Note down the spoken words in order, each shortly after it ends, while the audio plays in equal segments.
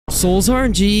Souls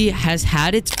RNG has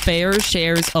had its fair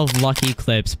shares of lucky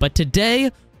clips, but today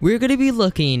we're going to be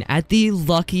looking at the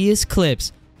luckiest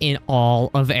clips in all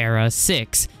of Era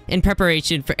 6 in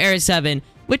preparation for Era 7,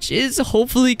 which is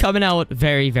hopefully coming out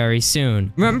very, very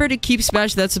soon. Remember to keep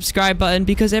smashing that subscribe button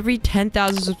because every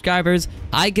 10,000 subscribers,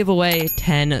 I give away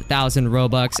 10,000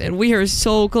 Robux, and we are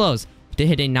so close to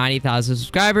hitting 90,000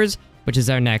 subscribers, which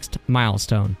is our next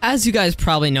milestone. As you guys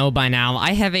probably know by now,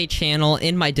 I have a channel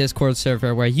in my Discord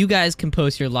server where you guys can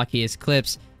post your luckiest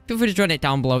clips. Feel free to join it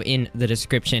down below in the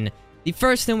description. The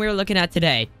first thing we're looking at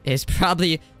today is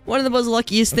probably one of the most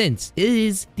luckiest things. It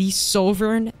is the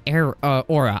Sovereign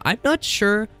Aura. I'm not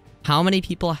sure how many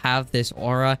people have this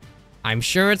aura. I'm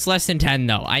sure it's less than 10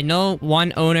 though. I know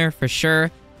one owner for sure.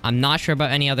 I'm not sure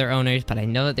about any other owners, but I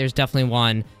know that there's definitely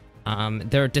one.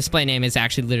 Their display name is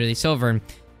actually literally Sovereign.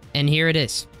 And here it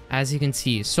is. As you can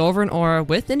see, Sovereign Aura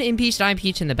with an Impeached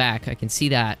Impeach in the back. I can see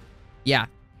that. Yeah,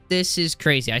 this is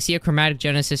crazy. I see a Chromatic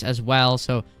Genesis as well,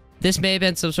 so this may have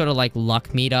been some sort of like luck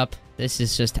meetup. This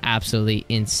is just absolutely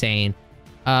insane.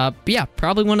 But yeah,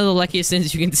 probably one of the luckiest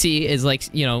things you can see is like,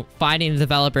 you know, finding a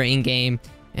developer in-game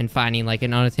and finding like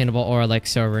an unattainable aura like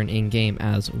Sovereign in-game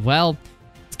as well.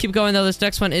 Let's keep going though. This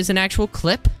next one is an actual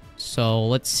clip. So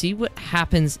let's see what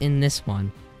happens in this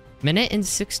one. Minute and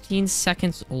 16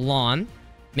 seconds long.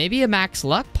 Maybe a max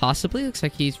luck, possibly. Looks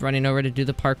like he's running over to do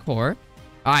the parkour.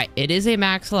 Alright, it is a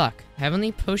max luck.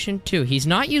 Heavenly Potion 2. He's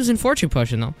not using Fortune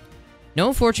Potion, though.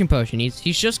 No Fortune Potion. He's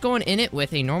just going in it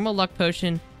with a normal Luck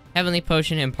Potion, Heavenly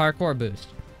Potion, and Parkour Boost.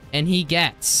 And he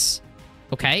gets...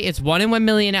 Okay, it's 1 in 1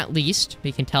 million at least.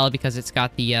 We can tell because it's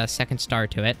got the second star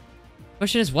to it.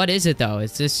 Question is, what is it, though?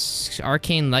 Is this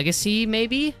Arcane Legacy,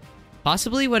 maybe?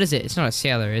 Possibly? What is it? It's not a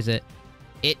Sailor, is it?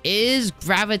 It is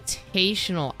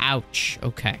Gravitational. Ouch.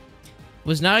 Okay.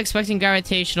 Was not expecting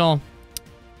Gravitational.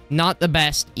 Not the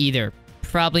best either.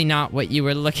 Probably not what you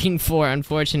were looking for,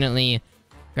 unfortunately.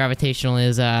 Gravitational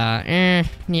is,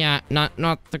 yeah, not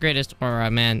the greatest aura,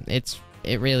 man. It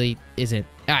really isn't.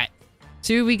 Alright.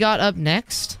 See what we got up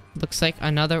next. Looks like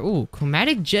another, ooh,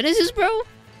 Chromatic Genesis, bro?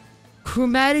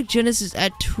 Chromatic Genesis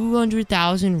at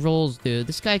 200,000 rolls, dude.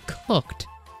 This guy cooked.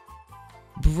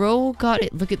 Bro got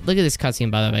it. Look at this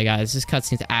cutscene, by the way, guys. This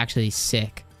cutscene's actually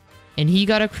sick. And he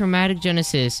got a Chromatic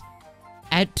Genesis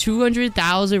at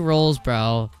 200,000 rolls,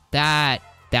 bro. That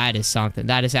is something.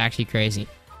 That is actually crazy.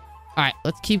 Alright,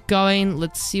 let's keep going.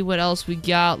 Let's see what else we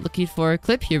got. Looking for a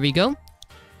clip. Here we go.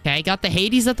 Okay, got the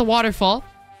Hades at the waterfall.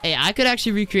 Hey, I could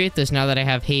actually recreate this now that I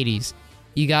have Hades.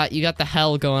 You got the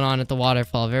hell going on at the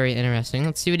waterfall. Very interesting.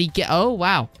 Let's see what he get. Oh,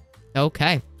 wow.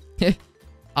 Okay.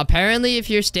 Apparently, if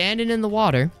you're standing in the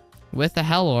water with the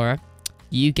Hell Aura,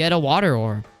 you get a Water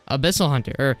Aura. Abyssal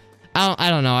Hunter. Or, I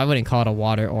don't know. I wouldn't call it a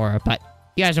Water Aura, but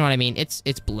you guys know what I mean. It's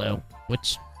blue,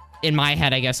 which in my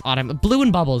head, I guess, blue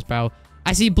and bubbles, bro.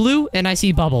 I see blue and I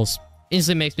see bubbles.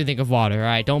 Instantly makes me think of water,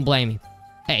 alright? Don't blame me.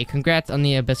 Hey, congrats on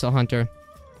the Abyssal Hunter.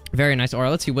 Very nice aura.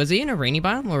 Let's see, was he in a rainy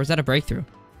biome or was that a breakthrough?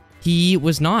 He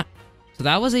was not. So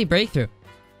that was a breakthrough.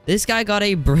 This guy got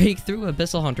a breakthrough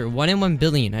Abyssal Hunter. 1 in 1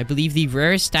 billion. I believe the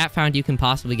rarest stat found you can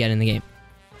possibly get in the game.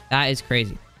 That is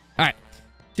crazy. Alright.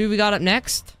 So we got up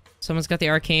next. Someone's got the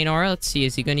Arcane Aura. Let's see,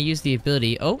 is he going to use the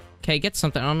ability? Oh, okay, get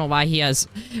something. I don't know why he has...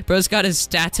 Bro's got his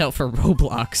stats out for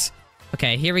Roblox.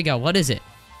 Okay, here we go. What is it?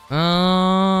 You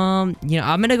know,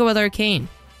 I'm gonna go with Arcane.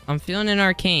 I'm feeling an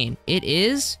Arcane. It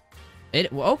is...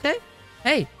 Okay.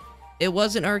 Hey, it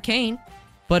wasn't Arcane,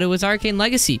 but it was Arcane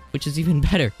Legacy, which is even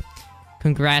better.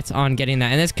 Congrats on getting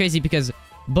that. And that's crazy because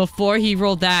before he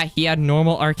rolled that, he had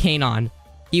normal Arcane on.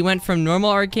 He went from normal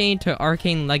Arcane to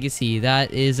Arcane Legacy.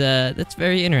 That is, that's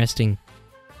very interesting.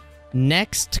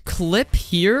 Next clip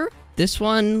here. This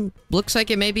one looks like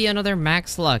it may be another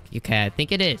max luck. Okay, I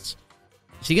think it is.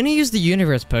 Is he gonna use the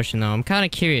Universe Potion, though? I'm kind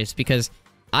of curious, because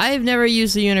I've never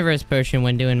used the Universe Potion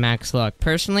when doing max luck.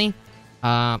 Personally,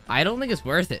 I don't think it's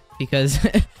worth it, because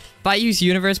if I use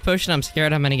Universe Potion, I'm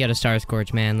scared I'm gonna get a Star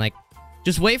Scourge, man. Like,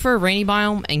 just wait for a rainy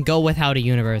biome and go without a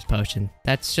Universe Potion.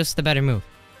 That's just the better move,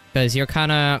 because you're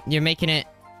making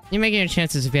your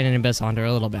chances of getting an Abyssal Hunter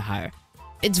a little bit higher.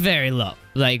 It's very low,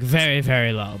 like, very,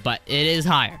 very low, but it is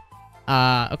higher.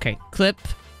 Okay, clip.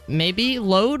 Maybe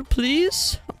load,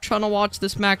 please? I'm trying to watch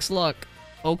this max luck.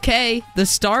 Okay, the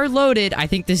star loaded. I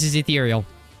think this is ethereal.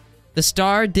 The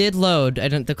star did load.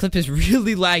 The clip is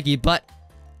really laggy, but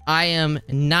I am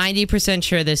 90%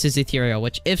 sure this is ethereal,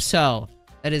 which if so,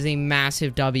 that is a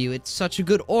massive W. It's such a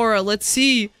good aura. Let's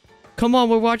see. Come on,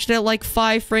 we're watching it at like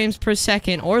 5 frames per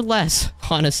second or less.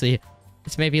 Honestly,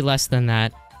 it's maybe less than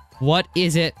that. What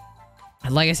is it?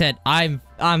 Like I said, I'm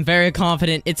very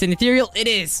confident it's an ethereal. It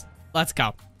is. Let's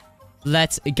go.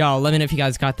 Let's go. Let me know if you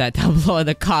guys got that down below in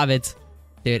the comments.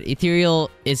 Dude, Ethereal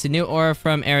is a new aura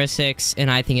from Era 6, and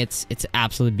I think it's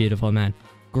absolutely beautiful, man.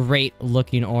 Great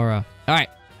looking aura. All right,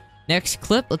 next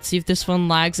clip. Let's see if this one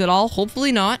lags at all.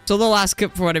 Hopefully not. So the last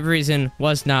clip, for whatever reason,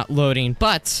 was not loading,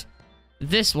 but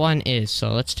this one is.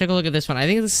 So let's take a look at this one. I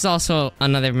think this is also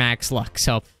another max luck.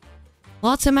 So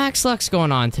lots of max lucks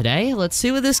going on today. Let's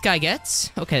see what this guy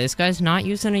gets. Okay, this guy's not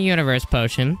using a universe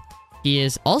potion. He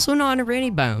is also not in a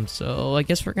rainy biome, so I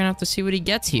guess we're gonna have to see what he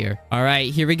gets here. All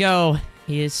right, here we go.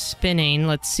 He is spinning.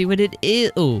 Let's see what it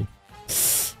is. Ooh.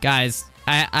 Guys,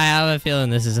 I have a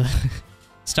feeling this is a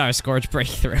Star Scourge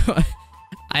breakthrough.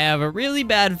 I have a really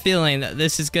bad feeling that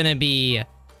this is gonna be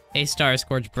a Star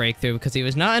Scourge breakthrough because he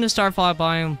was not in a Starfall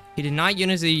biome. He did not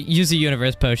use a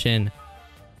universe potion.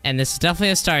 And this is definitely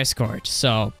a Star Scourge.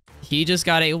 So he just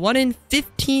got a 1 in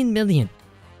 15 million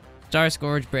Star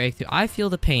Scourge breakthrough. I feel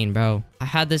the pain, bro. I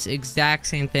had this exact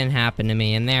same thing happen to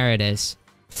me, and there it is.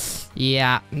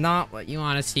 Yeah, not what you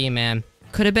want to see, man.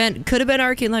 Could have been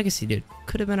Arcane Legacy, dude.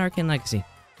 Could have been Arcane Legacy.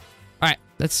 All right,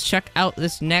 let's check out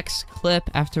this next clip.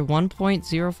 After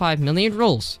 1.05 million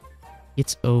rolls,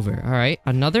 it's over. All right,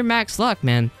 another max luck,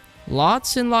 man.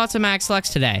 Lots and lots of max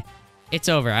lucks today. It's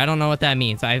over. I don't know what that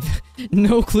means. I've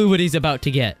no clue what he's about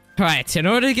to get. All right, in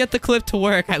order to get the clip to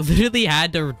work, I literally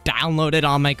had to download it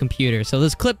on my computer. So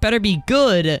this clip better be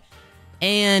good,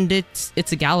 and it's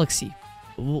a galaxy.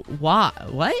 Why?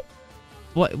 What?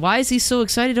 Why is he so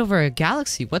excited over a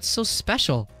galaxy? What's so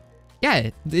special? Yeah,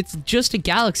 it's just a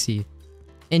galaxy.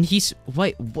 And he's...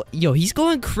 What? Yo, he's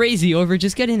going crazy over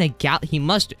just getting a He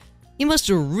must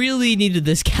have really needed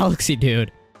this galaxy,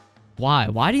 dude. Why?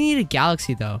 Why do you need a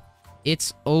galaxy, though?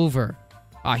 It's over.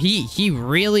 He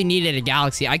really needed a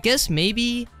galaxy. I guess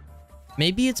maybe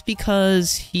it's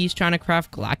because he's trying to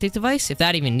craft Galactic Device, if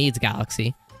that even needs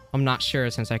galaxy. I'm not sure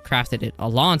since I crafted it a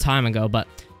long time ago, but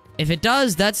if it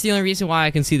does, that's the only reason why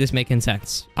I can see this making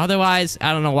sense. Otherwise,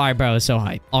 I don't know why bro is so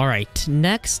hype. All right,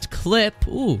 next clip.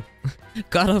 Ooh,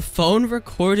 got a phone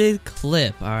recorded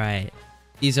clip. All right,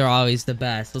 these are always the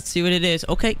best. Let's see what it is.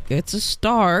 Okay, it's a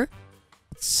star.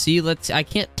 Let's see. I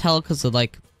can't tell because of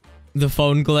like the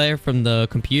phone glare from the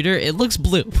computer. It looks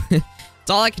blue. It's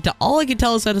all I can tell. All I can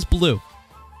tell is that it's blue.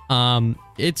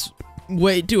 It's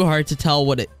way too hard to tell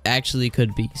what it actually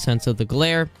could be since of the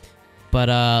glare.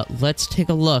 But let's take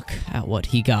a look at what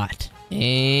he got.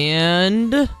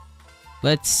 And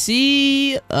let's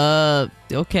see.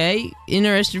 Okay,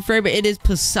 interesting frame. It is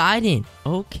Poseidon.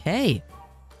 Okay,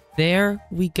 there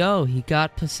we go. He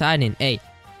got Poseidon. Hey,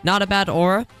 not a bad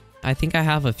aura. I think I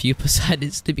have a few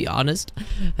Poseidons, to be honest.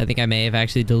 I think I may have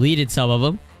actually deleted some of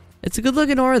them. It's a good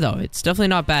looking aura, though. It's definitely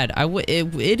not bad.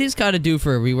 It is kind of due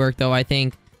for a rework, though, I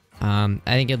think. I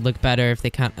think it'd look better if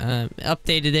they kind of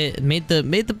updated it.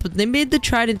 They made the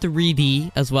Trident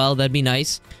 3D as well. That'd be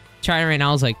nice. Trident right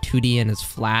now is like 2D and it's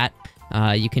flat.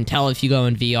 You can tell if you go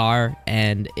in VR,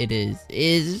 and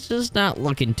it's just not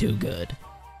looking too good.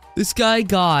 This guy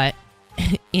got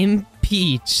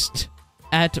impeached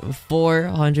at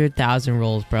 400,000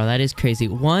 rolls, bro. That is crazy.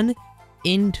 1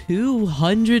 in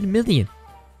 200 million.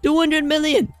 200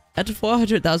 million at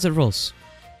 400,000 rolls.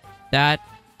 That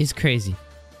is crazy.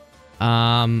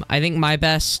 I think my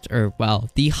best, or well,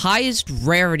 the highest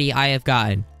rarity I have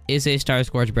gotten is a Star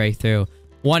Scourge breakthrough.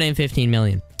 1 in 15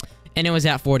 million. And it was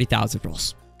at 40,000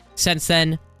 rolls. Since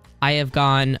then, I have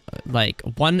gone like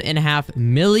 1.5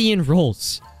 million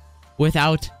rolls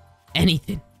without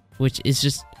anything, which is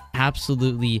just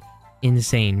absolutely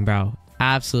insane, bro.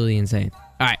 Absolutely insane.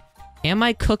 All right, am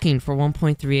I cooking for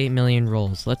 1.38 million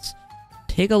rolls? Let's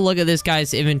take a look at this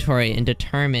guy's inventory and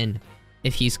determine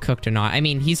if he's cooked or not. I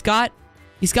mean, he's got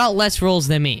less rolls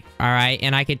than me, all right?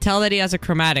 And I can tell that he has a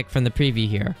chromatic from the preview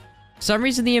here. For some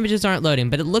reason the images aren't loading,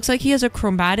 but it looks like he has a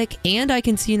chromatic and I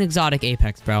can see an exotic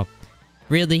apex, bro.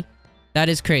 Really? That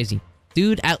is crazy.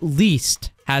 Dude at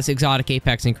least has exotic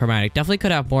apex and chromatic. Definitely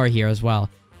could have more here as well.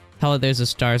 Hell, there's a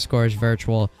Star Scourge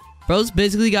virtual. Bro's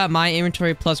basically got my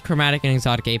inventory plus chromatic and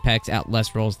exotic apex at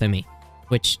less rolls than me,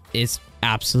 which is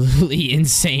absolutely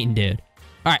insane, dude.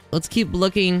 All right, let's keep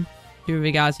looking. Here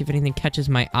we go. See if anything catches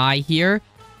my eye here.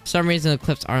 For some reason, the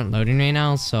clips aren't loading right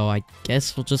now, so I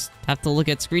guess we'll just have to look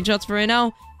at screenshots for right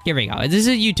now. Here we go. This is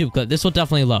a YouTube clip. This will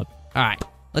definitely load. All right,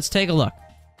 let's take a look.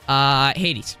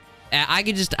 Hades. I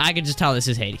could just tell this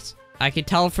is Hades. I could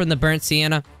tell from the burnt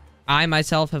sienna. I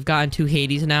myself have gotten to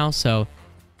Hades now, so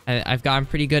I've gotten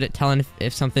pretty good at telling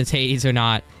if something's Hades or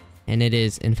not. And it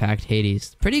is, in fact,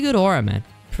 Hades. Pretty good aura, man.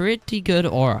 Pretty good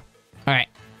aura. All right.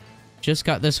 Just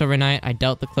got this overnight. I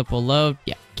doubt the clip will load.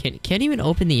 Yeah, can't even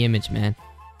open the image, man.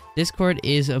 Discord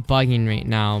is bugging right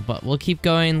now, but we'll keep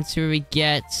going. Let's see where we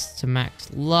get to max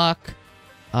luck.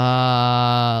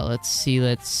 Let's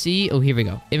see. Oh, here we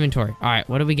go. Inventory. All right,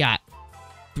 what do we got?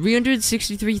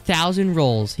 363,000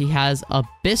 rolls. He has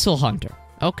Abyssal Hunter.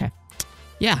 Okay.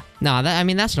 Yeah. No, I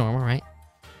mean, that's normal, right?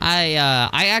 I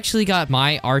actually got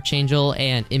my Archangel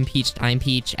and Impeached I'm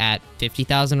Peach at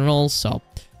 50,000 rolls, so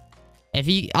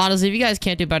honestly, if you guys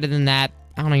can't do better than that,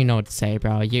 I don't even know what to say,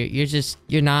 bro.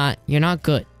 You're not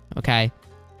good, okay?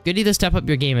 You need to step up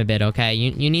your game a bit, okay?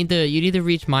 You need to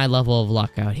reach my level of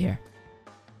luck out here.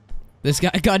 This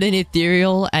guy got an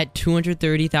Ethereal at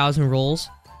 230,000 rolls.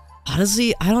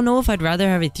 Honestly, I don't know if I'd rather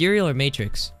have Ethereal or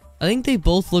Matrix. I think they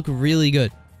both look really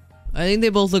good.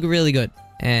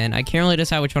 And I can't really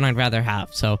decide which one I'd rather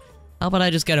have, so how about I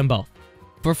just get them both?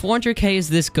 For 400k is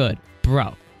this good?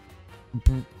 Bro.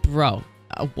 Bro.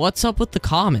 What's up with the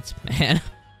comments, man?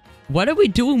 What are we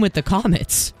doing with the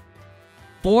comments?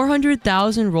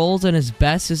 400,000 rolls and his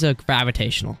best is a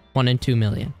Gravitational. 1 in 2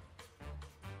 million.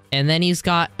 And then he's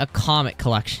got a Comet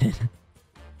collection.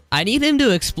 I need him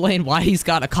to explain why he's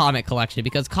got a Comet collection,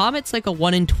 because Comet's like a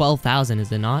 1 in 12,000,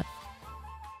 is it not?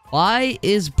 Why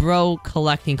is bro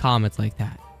collecting comets like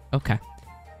that? Okay.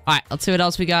 Alright, let's see what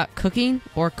else we got. Cooking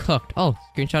or cooked? Oh,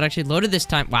 screenshot actually loaded this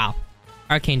time. Wow.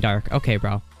 Arcane Dark. Okay,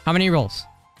 bro. How many rolls?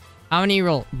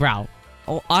 Bro.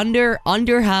 Oh, under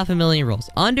 500,000 rolls.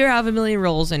 Under 500,000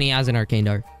 rolls and he has an Arcane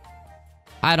Dark.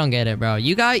 I don't get it, bro.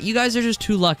 You guys are just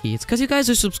too lucky. It's because you guys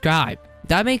are subscribed.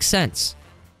 That makes sense.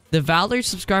 The Valor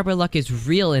subscriber luck is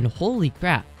real, and holy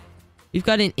crap. We've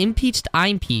got an Impeached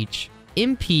I'm Peach.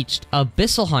 Impeached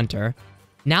Abyssal Hunter.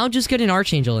 Now just get an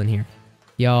Archangel in here.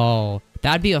 Yo,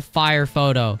 that'd be a fire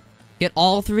photo. Get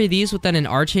all 3 of these within an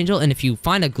Archangel, and if you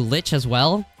find a glitch as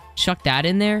well, chuck that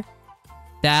in there.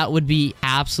 That would be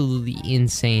absolutely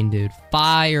insane, dude.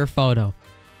 Fire photo.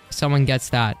 If someone gets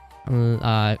that,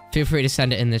 feel free to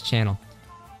send it in this channel.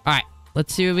 Alright,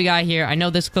 let's see what we got here. I know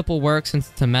this clip will work since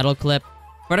it's a metal clip.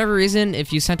 For whatever reason,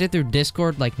 if you sent it through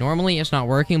Discord like normally, it's not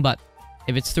working, but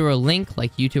if it's through a link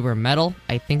like YouTube or Metal,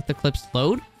 I think the clips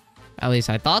load. At least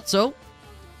I thought so.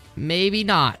 Maybe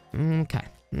not. Okay.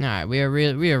 Alright, we are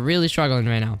really struggling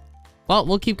right now. Well,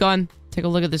 we'll keep going. Take a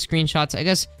look at the screenshots. I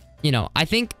guess, you know, I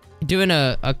think doing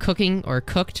a cooking or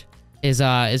cooked is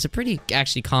a pretty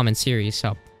actually common series,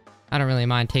 so I don't really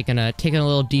mind taking a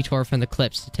little detour from the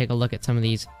clips to take a look at some of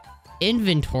these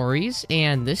inventories.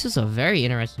 And this is a very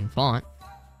interesting font.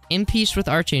 Impeached with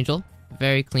Archangel.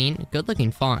 Very clean. Good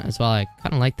looking font as well. I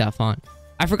kind of like that font.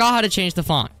 I forgot how to change the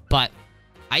font, but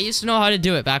I used to know how to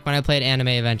do it back when I played Anime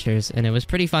Adventures, and it was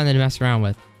pretty fun to mess around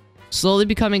with. Slowly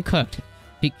becoming cooked.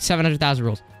 700,000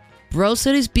 rolls. Bro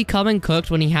said he's becoming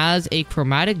cooked when he has a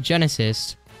Chromatic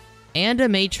Genesis and a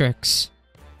Matrix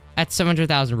at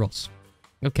 700,000 rolls.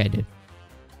 Okay, dude.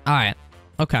 Alright.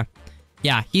 Okay.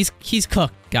 Yeah, he's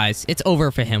cooked, guys. It's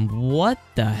over for him. What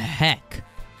the heck?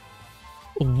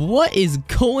 What is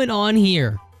going on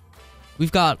here?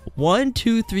 We've got 1,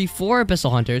 2, 3, 4 Abyssal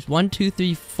Hunters. 1, 2,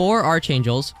 3, 4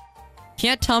 Archangels.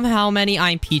 Can't tell me how many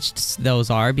I'm Peached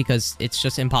those are, because it's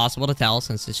just impossible to tell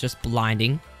since it's just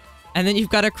blinding. And then you've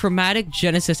got a Chromatic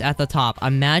Genesis at the top.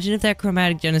 Imagine if that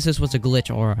Chromatic Genesis was a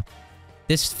glitch aura.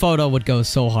 This photo would go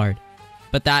so hard.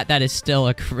 But that is still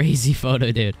a crazy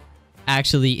photo, dude.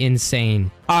 Actually insane.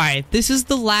 Alright, this is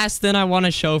the last thing I want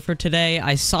to show for today.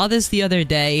 I saw this the other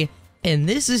day, and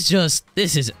this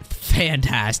is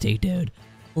fantastic, dude.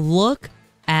 Look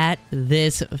at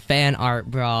this fan art,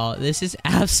 bro. This is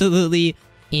absolutely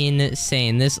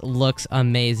insane. This looks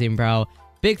amazing, bro.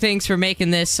 Big thanks for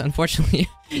making this. Unfortunately,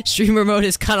 streamer mode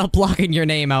is kind of blocking your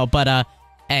name out, but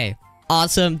hey,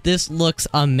 awesome. This looks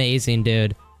amazing,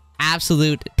 dude.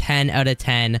 Absolute 10 out of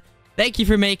 10. Thank you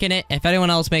for making it. If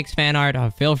anyone else makes fan art,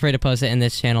 feel free to post it in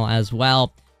this channel as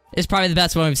well. It's probably the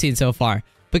best one we've seen so far.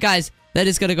 But guys, that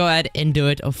is going to go ahead and do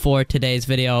it for today's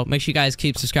video. Make sure you guys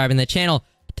keep subscribing to the channel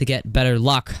to get better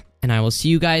luck. And I will see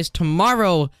you guys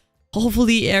tomorrow.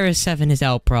 Hopefully Era 7 is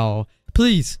out, bro.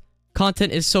 Please.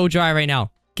 Content is so dry right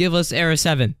now. Give us Era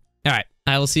 7. Alright,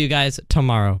 I will see you guys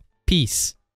tomorrow. Peace.